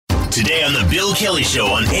Today on the Bill Kelly Show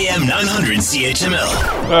on AM 900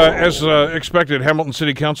 CHML. As expected, Hamilton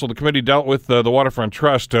City Council, the committee dealt with the Waterfront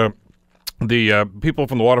Trust. The people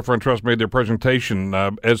from the Waterfront Trust made their presentation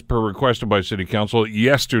as per requested by City Council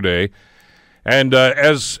yesterday. And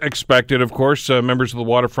as expected, of course, members of the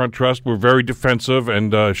Waterfront Trust were very defensive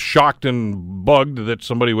and shocked and bugged that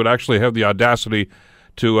somebody would actually have the audacity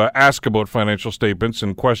to ask about financial statements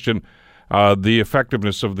and question the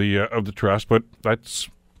effectiveness of the trust. But that's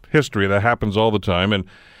history. That happens all the time. And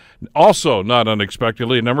also, not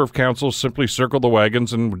unexpectedly, a number of councils simply circled the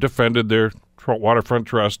wagons and defended their Waterfront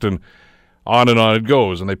Trust, and on it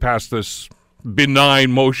goes. And they passed this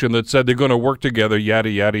benign motion that said they're going to work together, yada,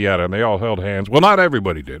 yada, yada. And they all held hands. Well, not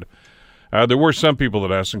everybody did. There were some people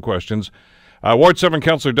that asked some questions. Ward 7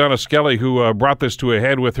 Councillor Donna Skelly, who brought this to a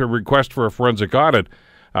head with her request for a forensic audit,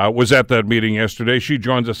 was at that meeting yesterday. She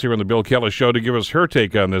joins us here on the Bill Kelly Show to give us her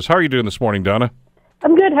take on this. How are you doing this morning, Donna?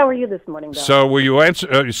 I'm good. How are you this morning, Donna? So were you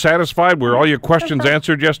satisfied? Were all your questions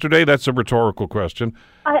answered yesterday? That's a rhetorical question.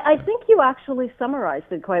 I think you actually summarized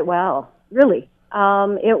it quite well, really.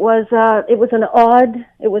 It was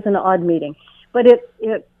an odd meeting, but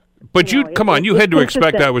you had to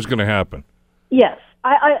expect that was going to happen. Yes,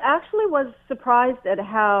 I actually was surprised at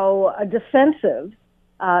how defensive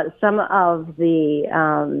some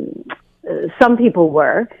people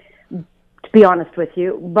were, to be honest with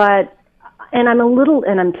you. And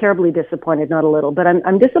I'm terribly disappointed. Not a little, but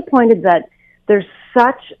I'm disappointed that there's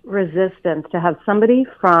such resistance to have somebody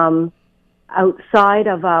from outside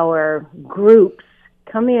of our groups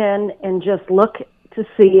come in and just look to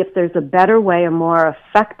see if there's a better way, a more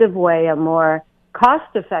effective way, a more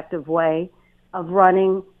cost-effective way of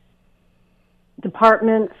running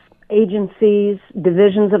departments, agencies,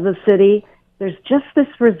 divisions of the city. There's just this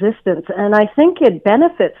resistance, and I think it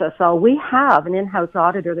benefits us all. We have an in-house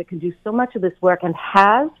auditor that can do so much of this work and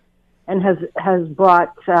has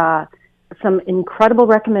brought some incredible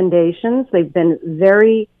recommendations. They've been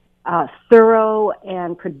very thorough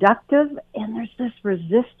and productive, and there's this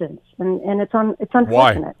resistance, and it's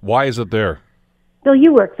unfortunate. Why is it there? Bill,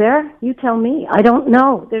 you work there. You tell me. I don't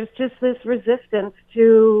know. There's just this resistance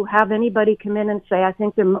to have anybody come in and say, "I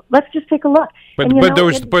think let's just take a look."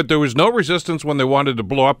 But there was no resistance when they wanted to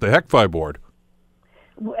blow up the HECFI board.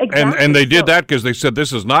 Exactly. And they did that because they said,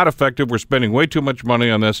 this is not effective. We're spending way too much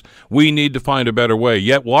money on this. We need to find a better way.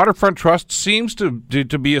 Yet Waterfront Trust seems to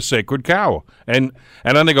be a sacred cow. And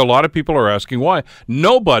I think a lot of people are asking why.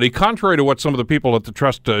 Nobody, contrary to what some of the people at the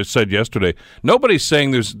Trust said yesterday, nobody's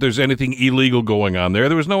saying there's anything illegal going on there.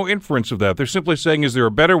 There was no inference of that. They're simply saying, is there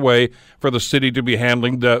a better way for the city to be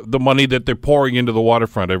handling the money that they're pouring into the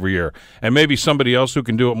waterfront every year? And maybe somebody else who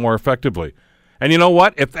can do it more effectively. And you know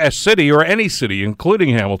what? If a city or any city, including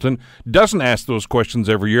Hamilton, doesn't ask those questions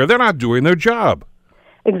every year, they're not doing their job.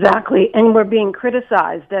 Exactly. And we're being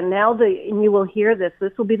criticized. And now and you will hear this.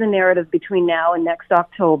 This will be the narrative between now and next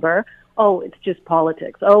October. Oh, it's just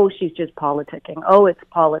politics. Oh, she's just politicking. Oh, it's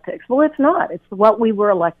politics. Well, it's not. It's what we were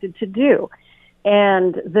elected to do.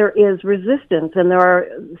 And there is resistance. And there are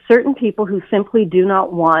certain people who simply do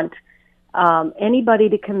not want anybody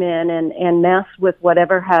to come in and mess with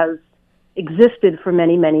whatever has existed for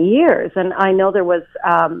many, many years. And I know there was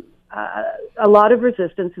a lot of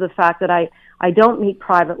resistance to the fact that I don't meet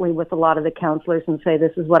privately with a lot of the councillors and say,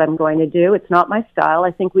 this is what I'm going to do. It's not my style.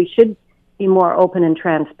 I think we should be more open and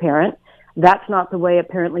transparent. That's not the way,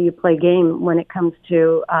 apparently, you play game when it comes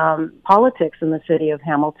to politics in the city of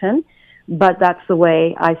Hamilton. But that's the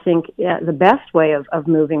way, I think, the best way of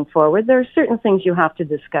moving forward. There are certain things you have to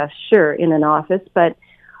discuss, sure, in an office, but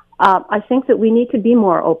I think that we need to be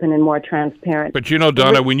more open and more transparent. But you know,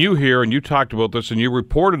 Donna, when you hear, and you talked about this and you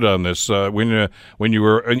reported on this when you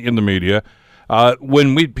were in the media,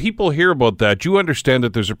 when people hear about that, you understand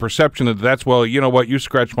that there's a perception that that's, well, you know what, you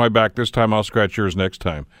scratch my back this time, I'll scratch yours next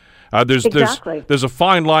time. There's a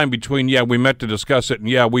fine line between, yeah, we met to discuss it, and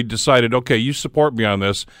yeah, we decided, okay, you support me on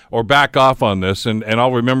this, or back off on this, and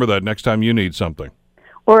I'll remember that next time you need something.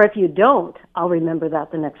 Or if you don't, I'll remember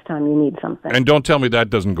that the next time you need something. And don't tell me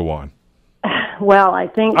that doesn't go on. Well, I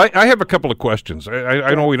think... I have a couple of questions.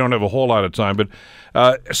 I know we don't have a whole lot of time, but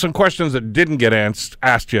some questions that didn't get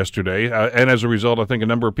asked yesterday, and as a result, I think a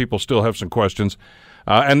number of people still have some questions.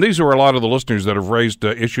 And these are a lot of the listeners that have raised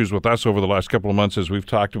issues with us over the last couple of months as we've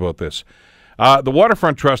talked about this. The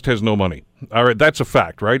Waterfront Trust has no money. All right, that's a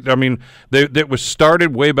fact, right? I mean, it was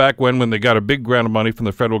started way back when they got a big grant of money from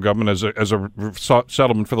the federal government as a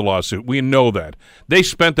settlement for the lawsuit. We know that. They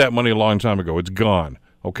spent that money a long time ago. It's gone,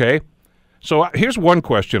 okay? So here's one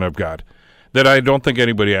question I've got that I don't think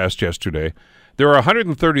anybody asked yesterday. There are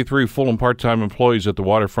 133 full and part-time employees at the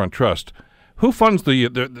Waterfront Trust. Who funds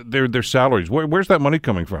their salaries? Where's that money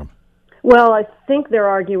coming from? Well, I think they're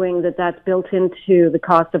arguing that that's built into the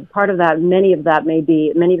cost of part of that. Many of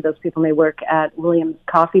those people may work at Williams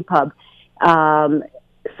Coffee Pub.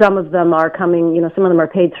 Some of them are coming, some of them are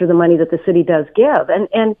paid through the money that the city does give.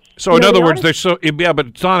 And so in other words,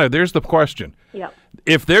 but Donna, there's the question. Yeah.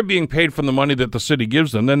 If they're being paid from the money that the city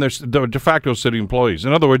gives them, then they're de facto city employees.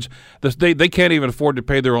 In other words, they can't even afford to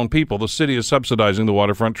pay their own people. The city is subsidizing the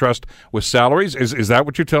Waterfront Trust with salaries. Is that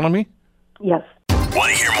what you're telling me? Yes. Want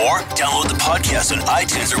to hear more? Download the podcast on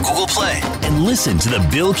iTunes or Google Play and listen to The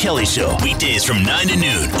Bill Kelly Show weekdays from 9 to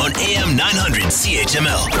noon on AM 900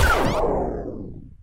 CHML.